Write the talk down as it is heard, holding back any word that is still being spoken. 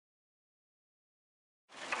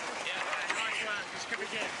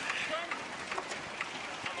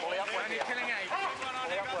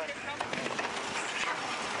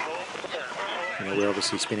We're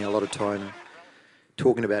obviously spending a lot of time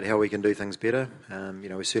talking about how we can do things better.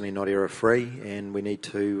 We're certainly not error-free, and we need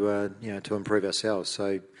to, to improve ourselves.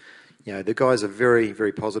 So, the guys are very,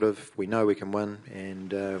 very positive. We know we can win,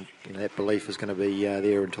 and that belief is going to be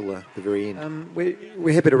there until the very end.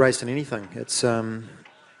 We're happy to race in anything. It's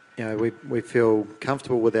we feel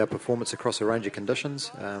comfortable with our performance across a range of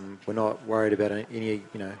conditions. We're not worried about any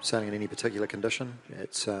sailing in any particular condition.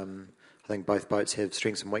 It's I think both boats have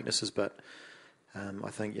strengths and weaknesses, but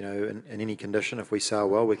I think in any condition, if we sail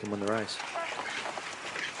well, we can win the race.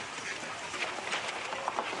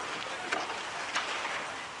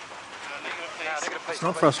 It's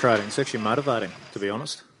not frustrating. It's actually motivating, to be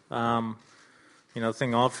honest. The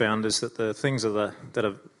thing I've found is that the things that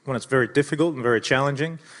are when it's very difficult and very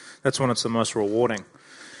challenging, that's when it's the most rewarding.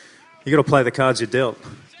 You got to play the cards you're dealt.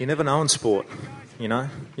 You never know in sport. You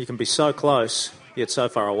can be so close yet so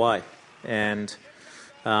far away, and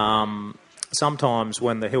sometimes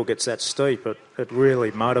when the hill gets that steep, it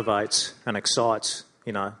really motivates and excites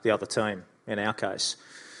the other team in our case,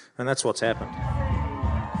 and that's what's happened.